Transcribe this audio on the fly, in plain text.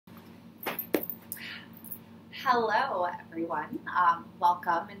Hello, everyone.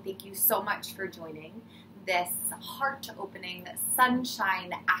 Welcome, and thank you so much for joining this heart-opening,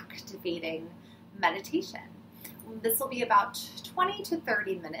 sunshine-activating meditation. This will be about 20 to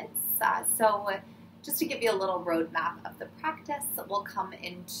 30 minutes. So just to give you a little roadmap of the practice, we'll come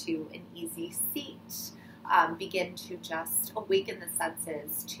into an easy seat, begin to just awaken the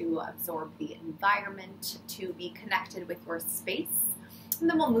senses, to absorb the environment, to be connected with your space. And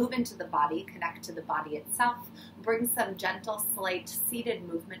then we'll move into the body, connect to the body itself, bring some gentle, slight seated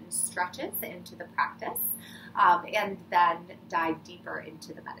movement and stretches into the practice, and then dive deeper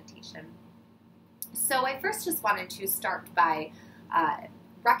into the meditation. So I first just wanted to start by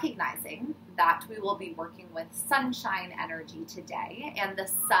recognizing that we will be working with sunshine energy today. And the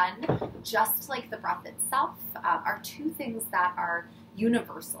sun, just like the breath itself, are two things that are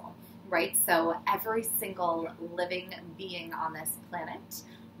universal. Right? So every single living being on this planet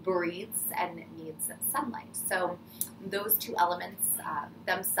breathes and needs sunlight. So those two elements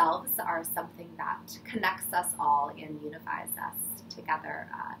themselves are something that connects us all and unifies us together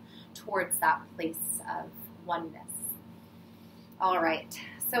towards that place of oneness. All right,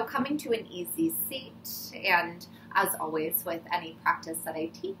 so coming to an easy seat, and as always with any practice that I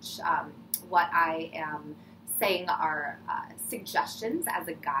teach, what I am saying are suggestions as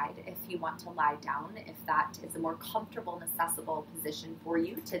a guide if you want to lie down, if that is a more comfortable and accessible position for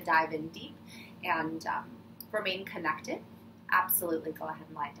you to dive in deep and remain connected. Absolutely go ahead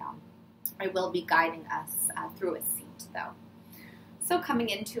and lie down. I will be guiding us through a seat though. So coming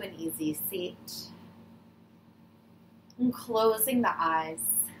into an easy seat and closing the eyes.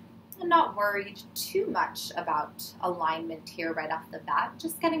 I'm not worried too much about alignment here right off the bat,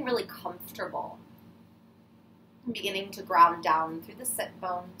 just getting really comfortable. Beginning to ground down through the sit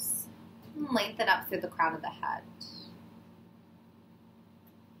bones and lengthen up through the crown of the head.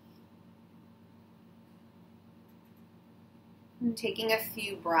 And taking a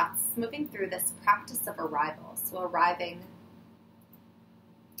few breaths, moving through this practice of arrival. So arriving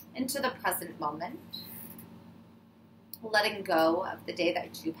into the present moment, letting go of the day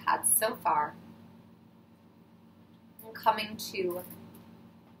that you've had so far, and coming to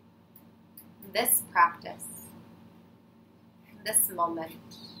this practice, this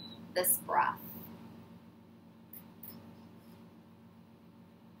moment, this breath.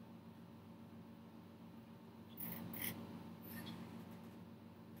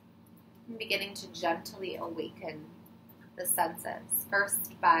 And beginning to gently awaken the senses,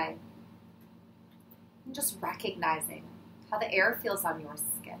 first by just recognizing how the air feels on your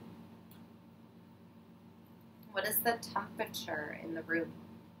skin. What is the temperature in the room?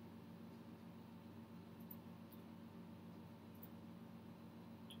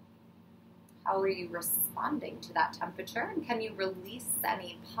 How are you responding to that temperature? And can you release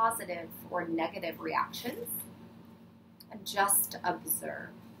any positive or negative reactions? And just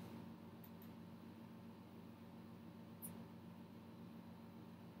observe.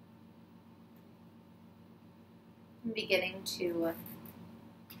 And beginning to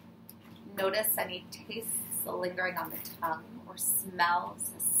notice any tastes lingering on the tongue or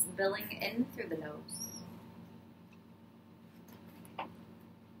smells spilling in through the nose.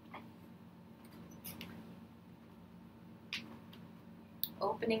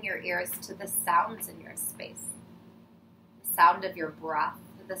 Opening your ears to the sounds in your space, the sound of your breath,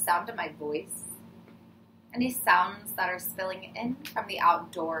 the sound of my voice, any sounds that are spilling in from the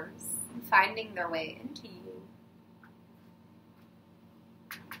outdoors and finding their way into you.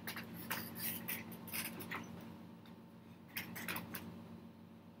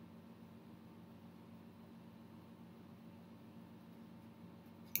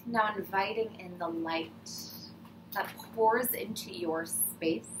 Now inviting in the light that pours into your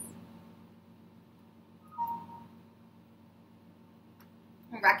space.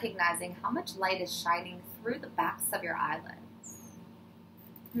 And recognizing how much light is shining through the backs of your eyelids.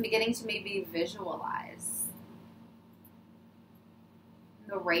 And beginning to maybe visualize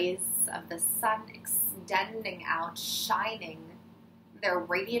the rays of the sun extending out, shining their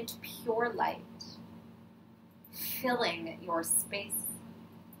radiant, pure light, filling your space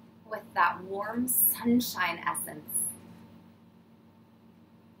with that warm sunshine essence.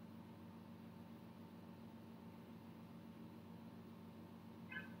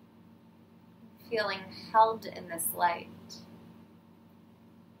 Feeling held in this light.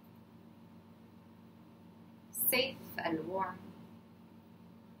 Safe and warm.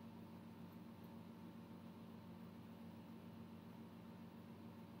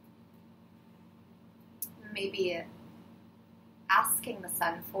 Maybe asking the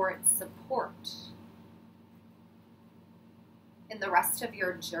sun for its support in the rest of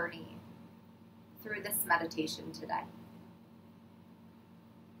your journey through this meditation today.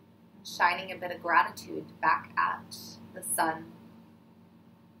 Shining a bit of gratitude back at the sun,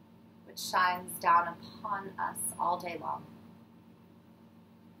 which shines down upon us all day long.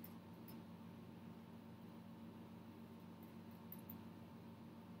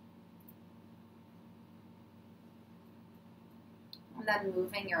 And then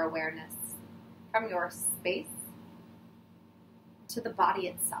moving your awareness from your space to the body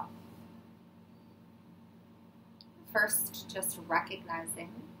itself. First, just recognizing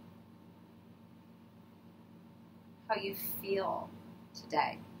how you feel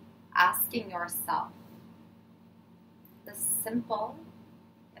today. Asking yourself the simple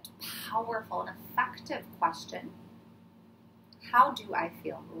yet powerful and effective question, how do I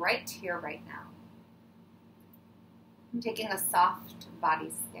feel right here, right now? I'm taking a soft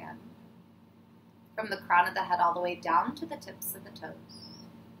body scan from the crown of the head all the way down to the tips of the toes.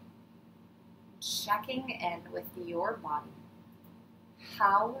 Checking in with your body.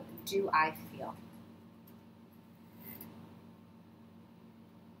 How do I feel?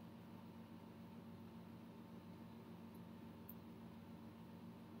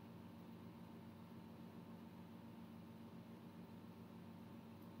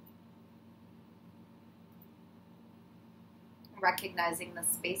 Recognizing the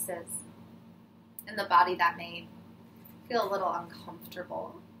spaces in the body that may feel a little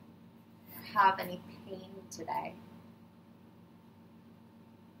uncomfortable or have any pain today.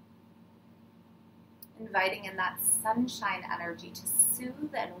 Inviting in that sunshine energy to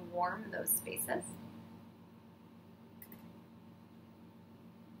soothe and warm those spaces.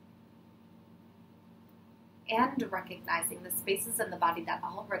 And recognizing the spaces in the body that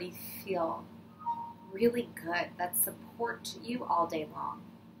already feel really good, that support you all day long.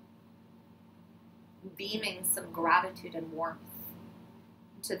 Beaming some gratitude and warmth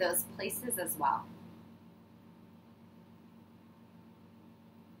to those places as well.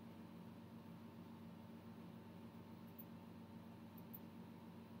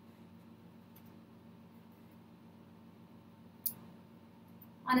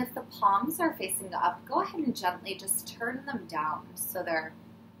 And if the palms are facing up, go ahead and gently just turn them down so they're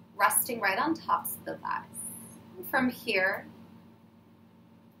resting right on tops of the thighs. And from here,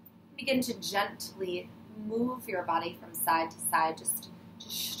 begin to gently move your body from side to side, just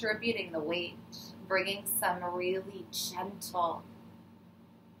distributing the weight, bringing some really gentle,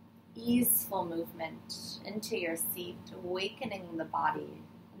 easeful movement into your seat, awakening the body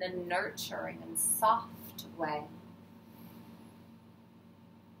in a nurturing and soft way.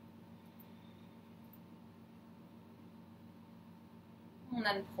 And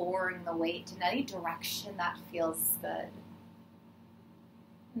then pouring the weight in any direction that feels good.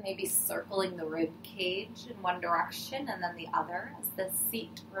 Maybe circling the rib cage in one direction and then the other as the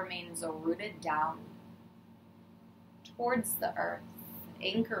seat remains rooted down towards the earth,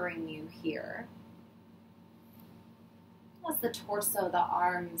 anchoring you here. As the torso, the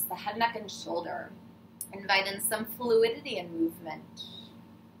arms, the head, neck, and shoulder invite in some fluidity and movement.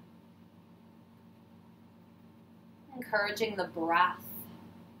 Encouraging the breath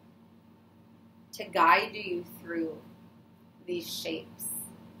to guide you through these shapes.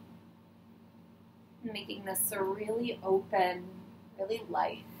 Making this a really open, really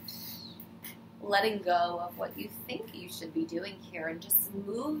light, letting go of what you think you should be doing here and just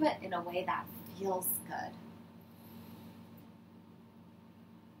move it in a way that feels good.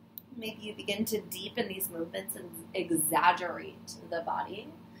 Maybe you begin to deepen these movements and exaggerate the body.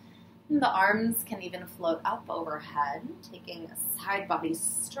 And the arms can even float up overhead, taking a side body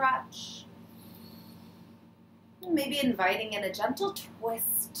stretch. Maybe inviting in a gentle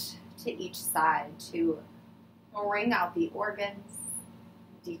twist to each side to wring out the organs,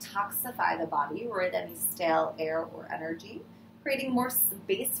 detoxify the body, rid any stale air or energy, creating more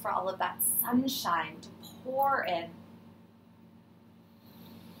space for all of that sunshine to pour in.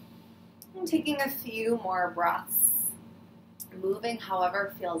 And taking a few more breaths, moving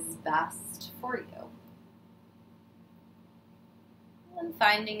however feels best for you. And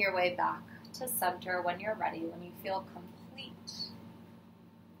finding your way back to center when you're ready, when you feel complete.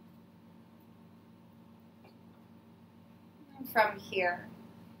 And from here,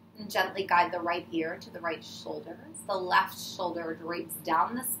 gently guide the right ear to the right shoulder as the left shoulder drapes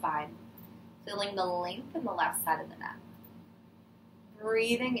down the spine, feeling the length in the left side of the neck.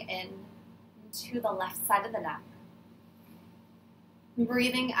 Breathing in to the left side of the neck.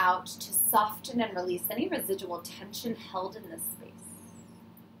 Breathing out to soften and release any residual tension held in this space.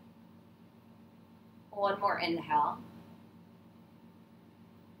 One more inhale.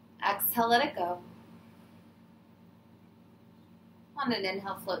 Exhale, let it go. On an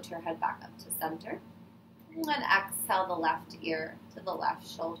inhale, float your head back up to center. And exhale the left ear to the left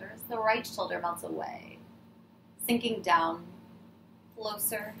shoulder as the right shoulder melts away, sinking down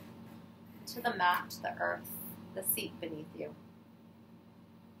closer to the mat, the earth, the seat beneath you.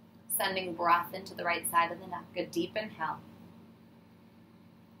 Sending breath into the right side of the neck. A deep inhale.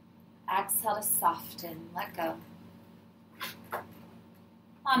 Exhale to soften, let go.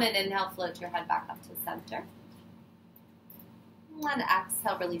 On an inhale, float your head back up to center. And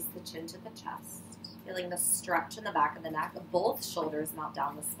exhale, release the chin to the chest. Feeling the stretch in the back of the neck. Both shoulders melt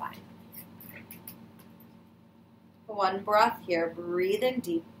down the spine. One breath here. Breathe in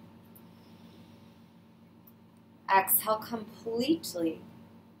deep. Exhale completely.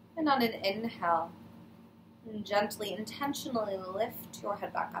 And on an inhale, gently, intentionally lift your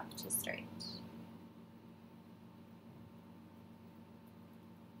head back up to straight.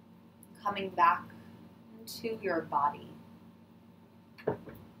 Coming back into your body.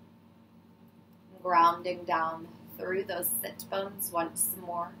 Grounding down through those sit bones once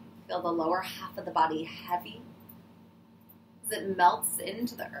more. Feel the lower half of the body heavy as it melts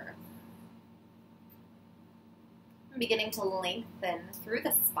into the earth. Beginning to lengthen through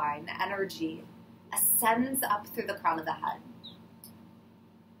the spine, energy ascends up through the crown of the head.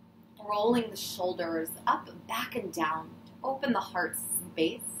 Rolling the shoulders up, back, and down to open the heart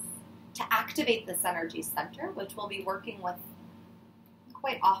space to activate this energy center, which we'll be working with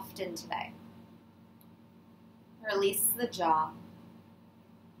quite often today. Release the jaw.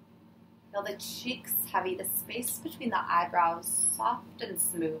 Feel the cheeks heavy, the space between the eyebrows soft and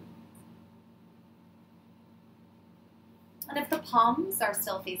smooth. And if the palms are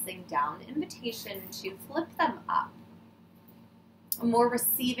still facing down, invitation to flip them up. A more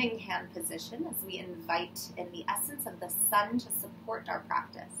receiving hand position as we invite in the essence of the sun to support our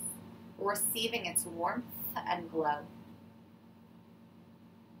practice, receiving its warmth and glow.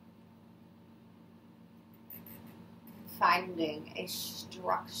 Finding a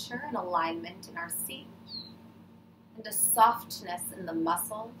structure and alignment in our seat, and a softness in the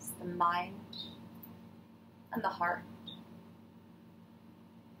muscles, the mind, and the heart.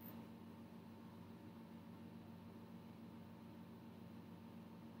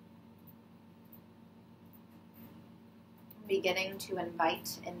 Beginning to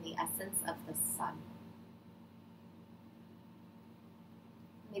invite in the essence of the sun.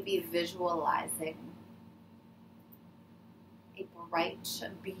 Maybe visualizing a bright,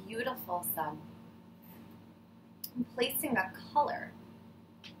 beautiful sun. And placing a color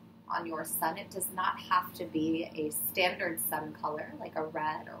on your sun. It does not have to be a standard sun color like a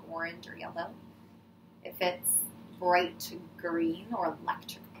red or orange or yellow. If it's bright green or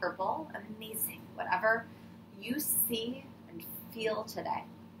electric purple, amazing. Whatever you see and feel today.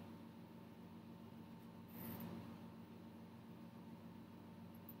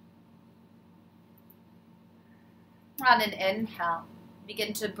 On an inhale,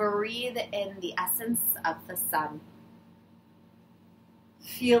 begin to breathe in the essence of the sun.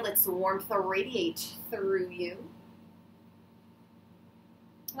 Feel its warmth radiate through you.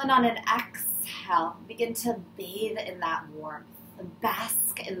 And on an exhale, begin to bathe in that warmth,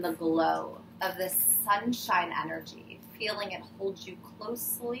 bask in the glow of this sunshine energy, feeling it hold you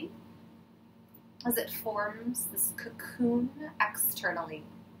closely as it forms this cocoon externally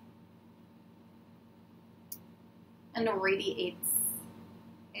and radiates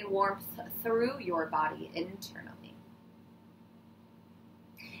a warmth through your body internally.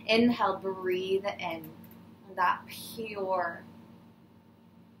 Inhale, breathe in that pure,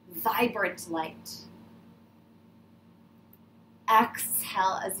 vibrant light.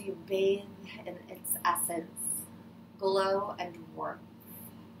 Exhale as you bathe in its essence, glow and warmth.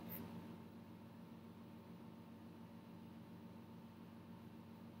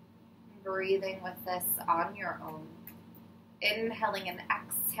 Breathing with this on your own. Inhaling and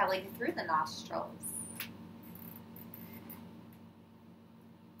exhaling through the nostrils.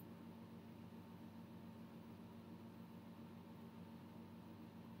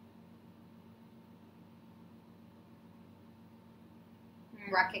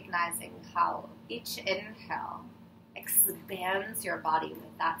 Recognizing how each inhale expands your body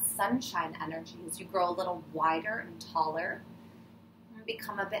with that sunshine energy as you grow a little wider and taller and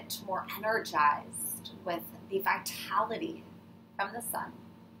become a bit more energized with the vitality from the sun.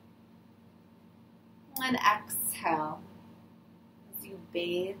 And exhale as you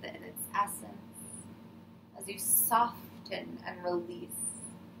bathe in its essence, as you soften and release,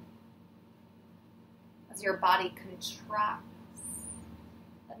 as your body contracts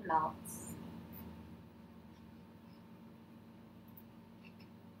and melts.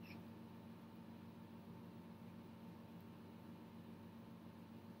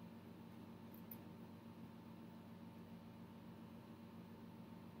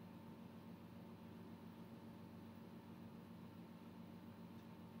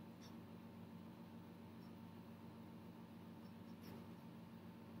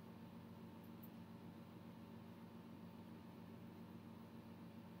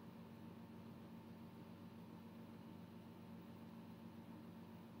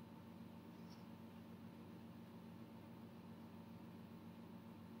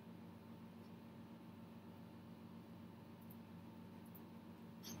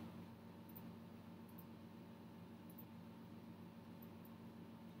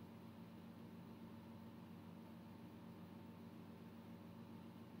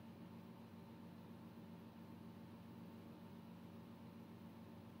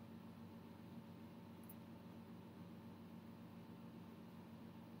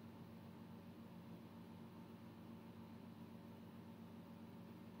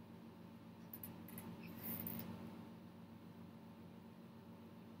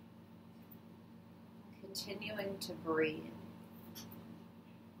 Continuing to breathe.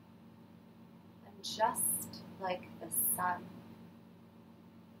 And just like the sun,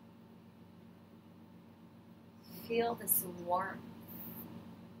 feel this warmth,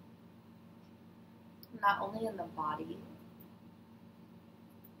 not only in the body,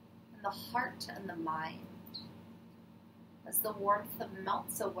 in the heart and the mind, as the warmth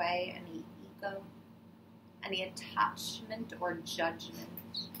melts away any ego, any attachment or judgment.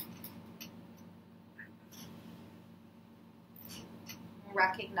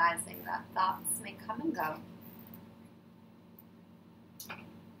 Recognizing that thoughts may come and go.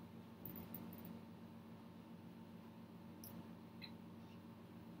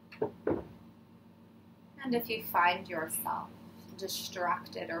 And if you find yourself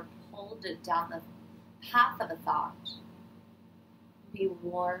distracted or pulled down the path of a thought, be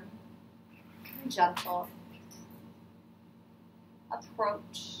warm and gentle.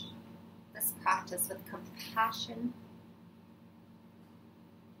 Approach this practice with compassion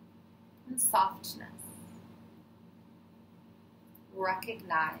and softness.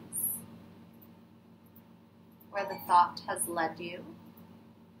 Recognize where the thought has led you,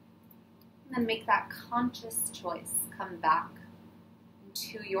 and then make that conscious choice. Come back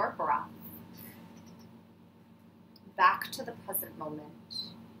to your breath, back to the present moment,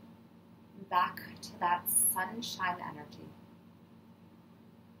 back to that sunshine energy.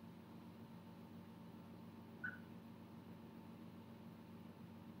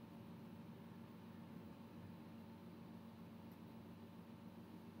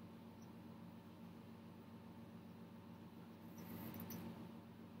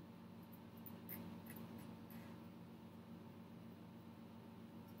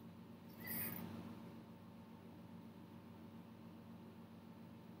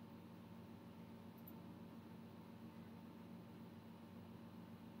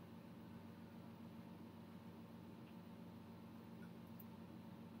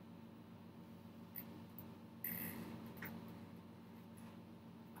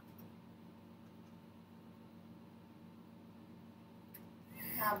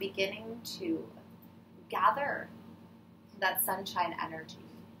 Now beginning to gather that sunshine energy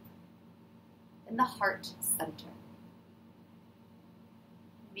in the heart center.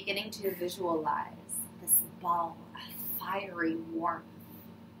 Beginning to visualize this ball of fiery warmth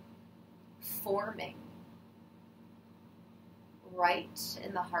forming right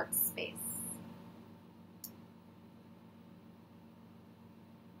in the heart space.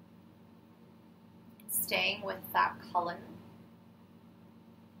 Staying with that color.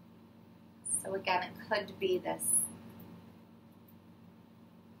 So again, it could be this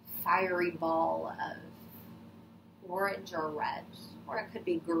fiery ball of orange or red, or it could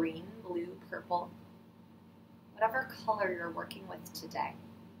be green, blue, purple, whatever color you're working with today.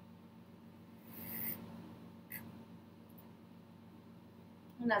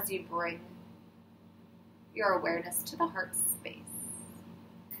 And as you bring your awareness to the heart space,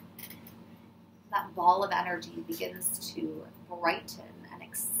 that ball of energy begins to brighten and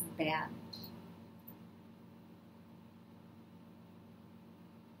expand.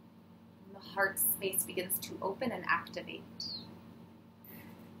 Heart space begins to open and activate.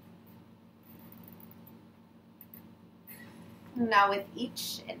 Now with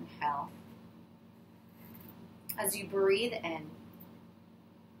each inhale, as you breathe in,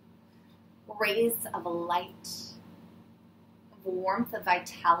 rays of light, of warmth, of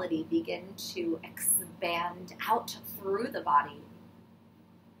vitality begin to expand out through the body,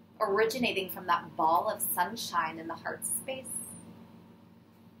 originating from that ball of sunshine in the heart space.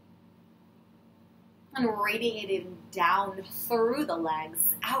 And radiating down through the legs,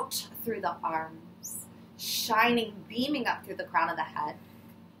 out through the arms, shining, beaming up through the crown of the head.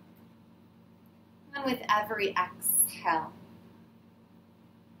 And with every exhale,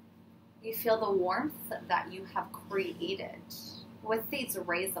 you feel the warmth that you have created with these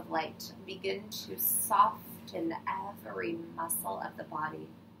rays of light begin to soften every muscle of the body.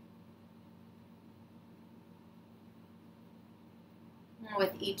 And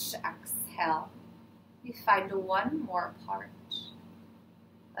with each exhale, you find one more part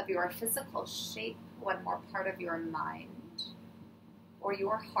of your physical shape, one more part of your mind or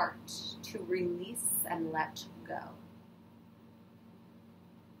your heart to release and let go.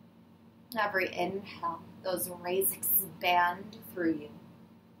 Every inhale, those rays expand through you,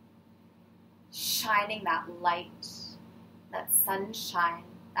 shining that light, that sunshine,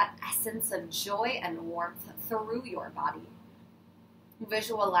 that essence of joy and warmth through your body.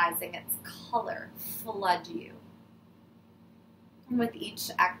 Visualizing its color flood you. And with each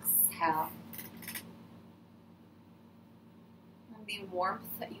exhale, the warmth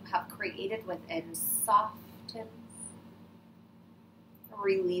that you have created within softens,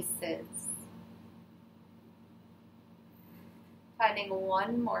 releases, finding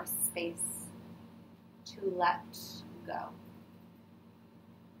one more space to let go.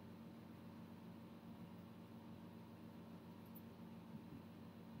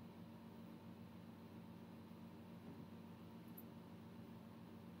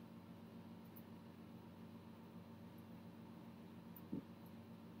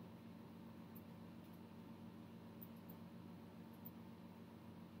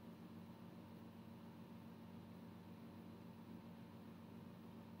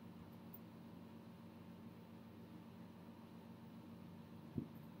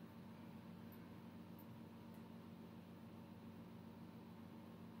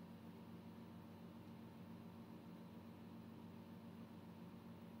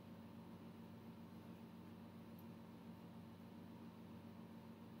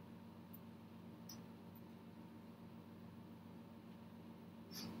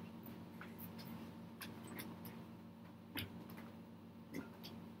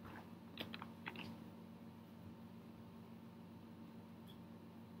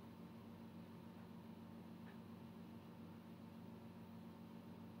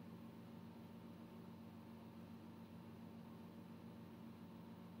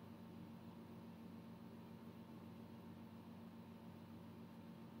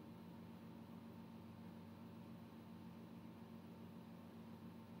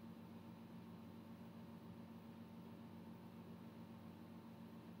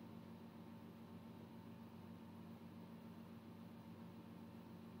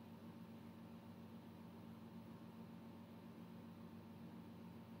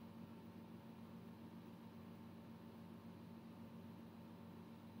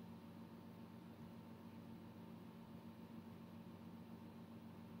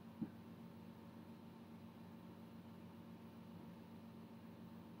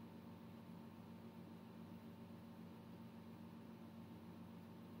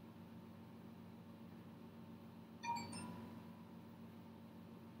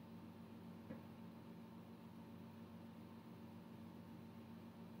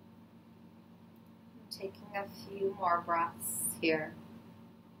 Taking a few more breaths here.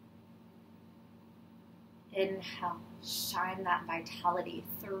 Inhale, shine that vitality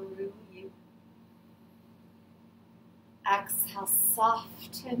through you. Exhale,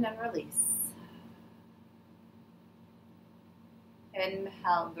 soften and release.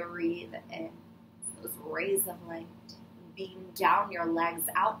 Inhale, breathe in. Those rays of light beam down your legs,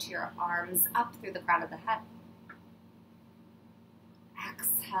 out to your arms, up through the crown of the head.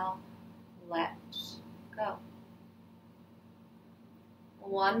 Exhale, let go.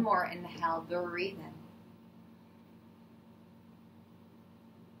 One more inhale, breathe in.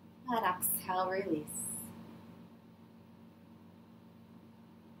 And exhale, release.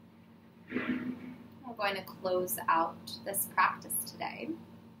 We're going to close out this practice today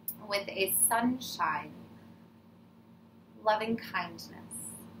with a sunshine, loving kindness.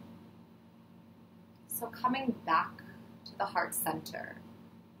 So coming back to the heart center,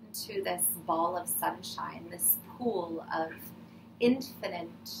 into this ball of sunshine, this pool of infinite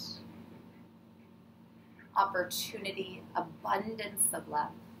opportunity, abundance of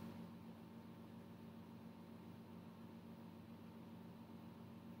love.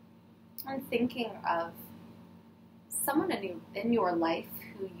 I'm thinking of someone in your life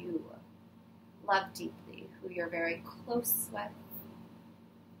who you love deeply, who you're very close with,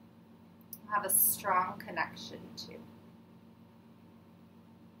 have a strong connection to.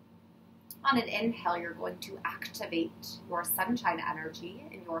 On an inhale, you're going to activate your sunshine energy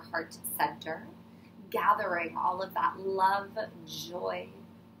in your heart center, gathering all of that love, joy,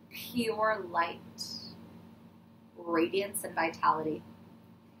 pure light, radiance, and vitality.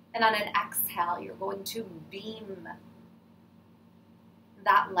 And on an exhale, you're going to beam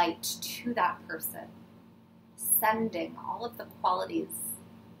that light to that person, sending all of the qualities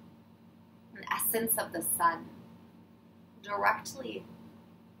and essence of the sun directly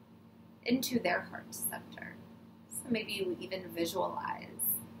into their heart center. So maybe you even visualize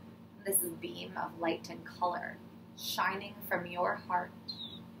this beam of light and color shining from your heart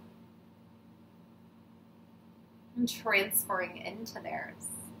and transferring into theirs.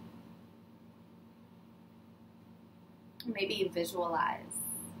 Maybe you visualize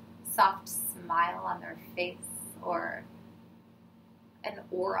a soft smile on their face or an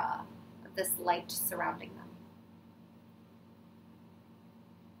aura of this light surrounding them.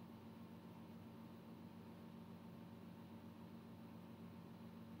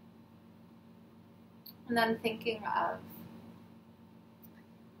 And then thinking of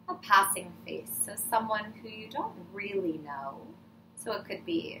a passing face, so someone who you don't really know. So it could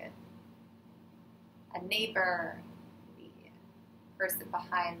be a neighbor, the person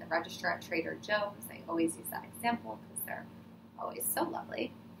behind the register at Trader Joe's. I always use that example because they're always so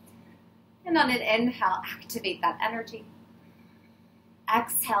lovely. And on an inhale, activate that energy.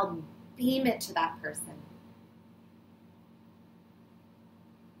 Exhale, beam it to that person.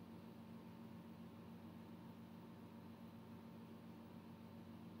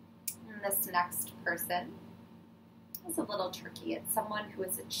 And this next person is a little tricky. It's someone who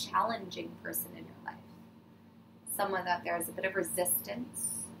is a challenging person in your life. Someone that there's a bit of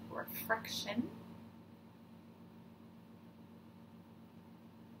resistance or friction.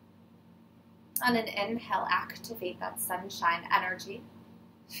 On an inhale, activate that sunshine energy.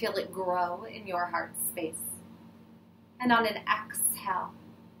 Feel it grow in your heart space. And on an exhale,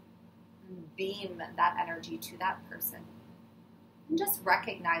 beam that energy to that person. And just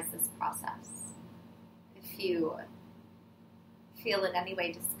recognize this process. If you feel in any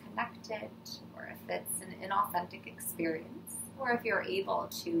way disconnected, or if it's an inauthentic experience, or if you're able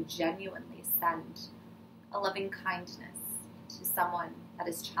to genuinely send a loving kindness to someone that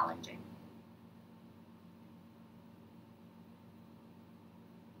is challenging.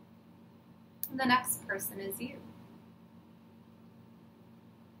 And the next person is you.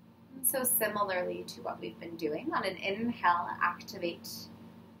 And so similarly to what we've been doing, on an inhale, activate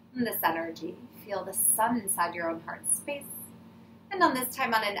this energy. Feel the sun inside your own heart space. And on this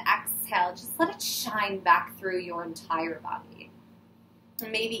time, on an exhale, just let it shine back through your entire body.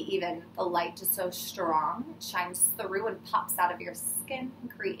 And maybe even the light is so strong, it shines through and pops out of your skin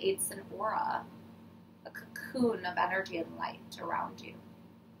and creates an aura, a cocoon of energy and light around you.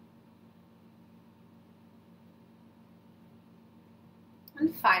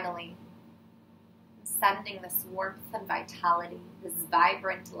 And finally, sending this warmth and vitality, this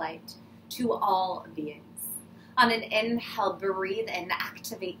vibrant light to all beings. On an inhale, breathe in,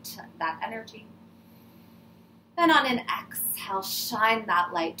 activate that energy. Then on an exhale, shine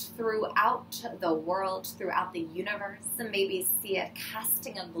that light throughout the world, throughout the universe, and maybe see it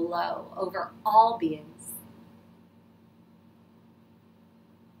casting a glow over all beings.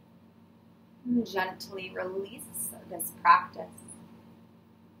 And gently release this practice.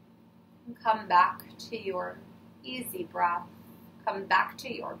 And come back to your easy breath. Come back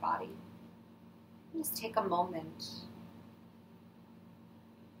to your body. And just take a moment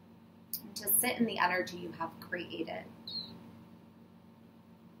to sit in the energy you have created.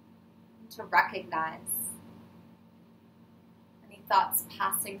 And to recognize any thoughts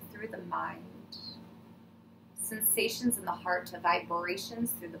passing through the mind, sensations in the heart,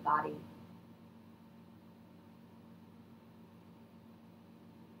 vibrations through the body.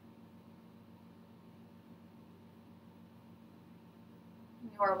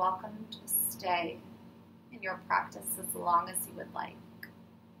 You are welcome to stay in your practice as long as you would like.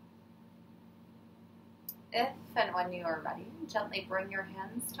 If and when you are ready, gently bring your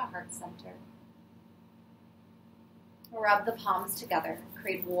hands to heart center. Rub the palms together,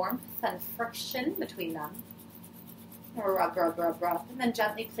 create warmth and friction between them. Rub, rub, rub, rub, and then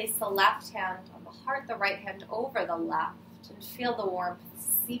gently place the left hand on the heart, the right hand over the left, and feel the warmth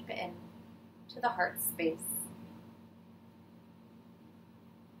seep in to the heart space.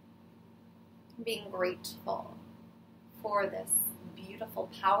 Being grateful for this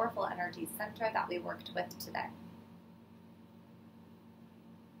beautiful, powerful energy center that we worked with today.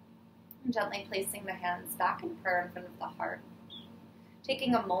 And gently placing the hands back in prayer in front of the heart.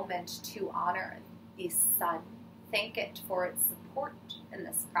 Taking a moment to honor the sun. Thank it for its support in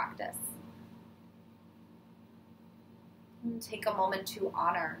this practice. And take a moment to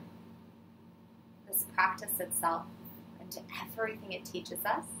honor this practice itself and to everything it teaches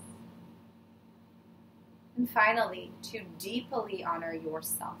us. And finally, to deeply honor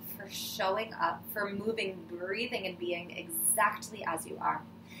yourself for showing up, for moving, breathing, and being exactly as you are.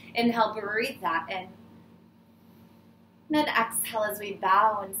 Inhale, breathe that in. And then exhale as we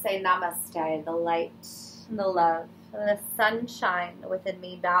bow and say namaste, the light and the love. And the sunshine within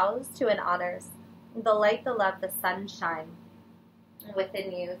me bows to and honors the light, the love, the sunshine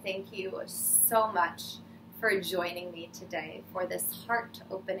within you. Thank you so much for joining me today for this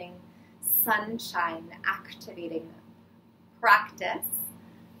heart-opening, sunshine activating practice.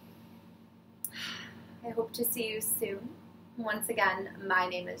 I hope to see you soon. Once again, my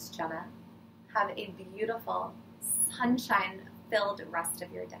name is Jenna. Have a beautiful, sunshine-filled rest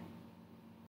of your day.